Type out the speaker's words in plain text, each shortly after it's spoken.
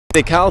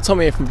Hey, Karl,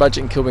 Tommy here from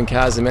Budget and Kilburn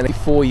Cars and Manukau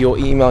for your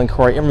email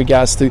inquiry in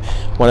regards to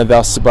one of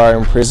our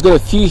Subaru Imprezas.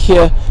 Got a few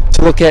here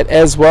to look at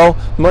as well.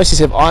 Most of these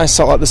have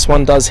EYESIGHT like this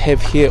one does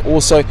have here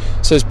also.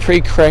 So it's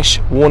pre-crash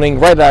warning,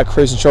 radar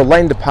cruise control,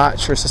 lane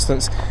departure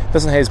assistance.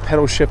 This one has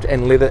paddle shift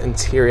and leather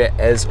interior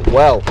as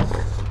well.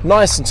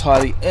 Nice and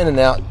tidy, in and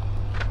out.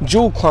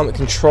 Dual climate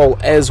control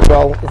as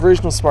well.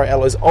 Original Subaru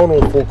alloys on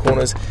all four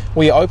corners.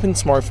 We are open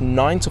tomorrow from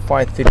 9 to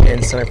 5:30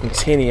 and Sunday from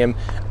 10 AM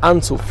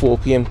until 4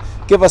 PM.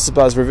 Give us a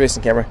buzz,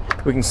 reversing camera.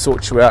 We can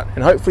sort you out,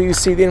 and hopefully you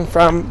see them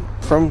from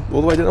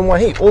all the way down in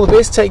Waihi. All the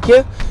best. Take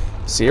care.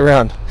 See you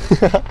around.